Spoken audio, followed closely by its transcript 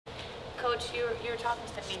Coach, you were talking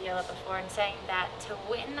to the media before and saying that to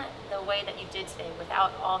win the way that you did today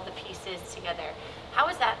without all the pieces together, how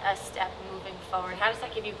is that a step moving forward? How does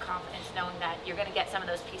that give you confidence knowing that you're going to get some of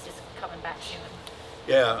those pieces coming back soon?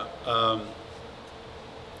 Yeah,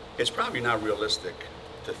 it's probably not realistic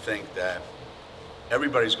to think that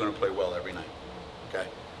everybody's going to play well every night, okay?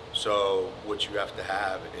 So what you have to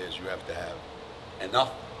have is you have to have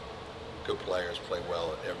enough good players play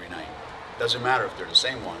well every night. Doesn't matter if they're the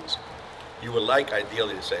same ones. You would like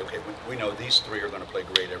ideally to say, okay, we know these three are going to play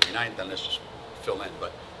great every night, then let's just fill in.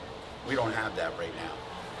 But we don't have that right now.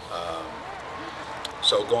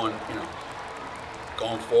 So going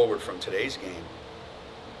forward from today's game,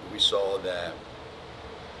 we saw that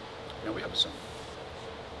we have some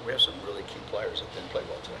really key players that didn't play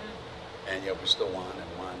well today, and yet we still won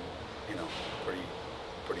and won,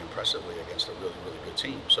 pretty impressively against a really good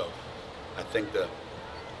team. So I think the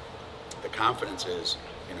confidence is,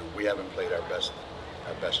 we haven't played our best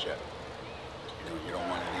yet. You don't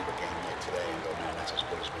want to leave a game like today and go, man, that's as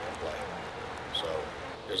good as we can play. So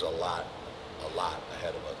there's a lot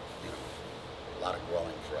ahead of us, a lot of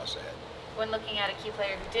growing for us ahead. When looking at a key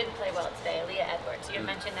player who did play well today, Aaliyah Edwards, you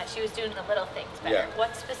mentioned that she was doing the little things better. Yeah.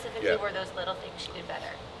 What specifically were those little things she did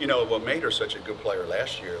better? What made her such a good player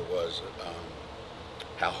last year was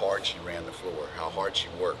how hard she ran the floor, how hard she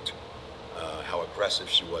worked, how aggressive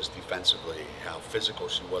she was defensively, how physical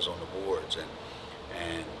she was on the boards,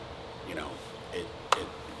 and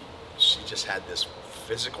she just had this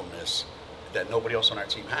physicalness that nobody else on our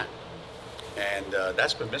team had, and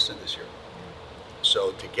that's been missing this year.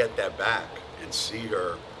 So to get that back and see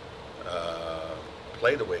her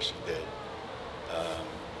play the way she did,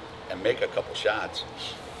 and make a couple shots,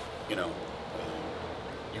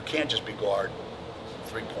 you can't just be guard,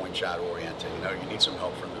 three-point shot oriented. You need some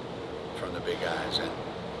help from the big guys, and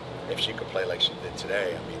if she could play like she did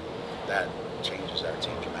today, I mean, that changes our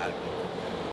team dramatically.